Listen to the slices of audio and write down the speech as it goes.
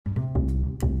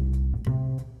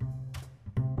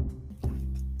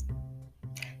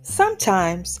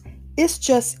Sometimes it's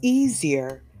just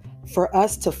easier for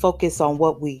us to focus on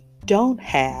what we don't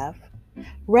have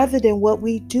rather than what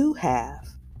we do have.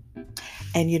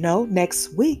 And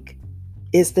next week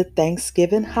is the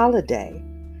Thanksgiving holiday.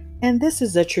 And this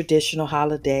is a traditional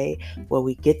holiday where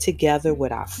we get together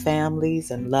with our families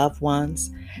and loved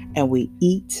ones and we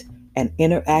eat and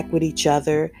interact with each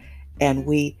other and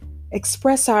we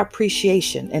express our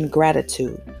appreciation and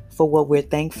gratitude for what we're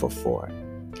thankful for.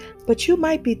 But you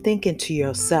might be thinking to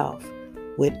yourself,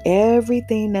 with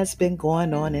everything that's been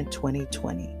going on in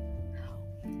 2020,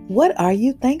 what are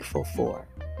you thankful for?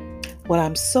 Well,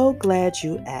 I'm so glad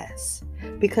you asked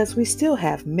because we still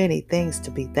have many things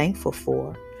to be thankful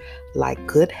for, like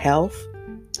good health,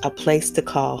 a place to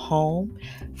call home,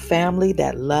 family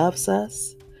that loves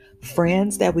us,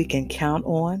 friends that we can count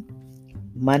on,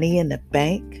 money in the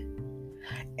bank,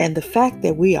 and the fact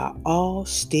that we are all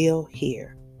still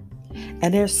here.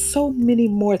 And there's so many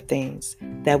more things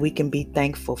that we can be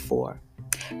thankful for.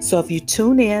 So if you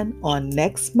tune in on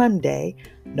next Monday,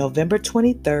 November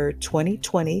 23rd,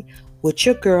 2020, with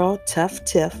your girl, Tough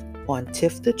Tiff, on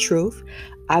Tiff the Truth,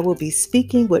 I will be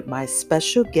speaking with my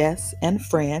special guest and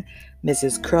friend,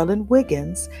 Mrs. Curlin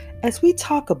Wiggins, as we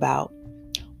talk about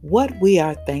what we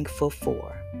are thankful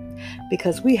for.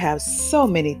 Because we have so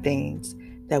many things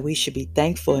that we should be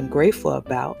thankful and grateful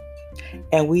about,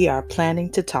 and we are planning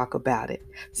to talk about it.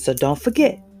 So don't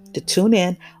forget to tune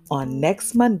in on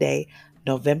next Monday,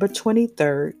 November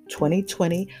 23rd,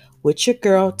 2020, with your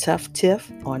girl, Tough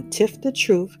Tiff, on Tiff the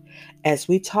Truth, as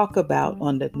we talk about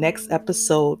on the next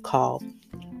episode called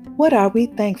What Are We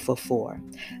Thankful For?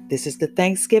 This is the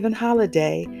Thanksgiving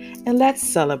holiday, and let's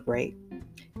celebrate.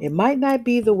 It might not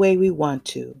be the way we want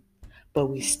to, but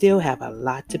we still have a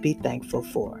lot to be thankful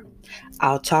for.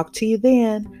 I'll talk to you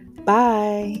then.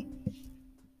 Bye.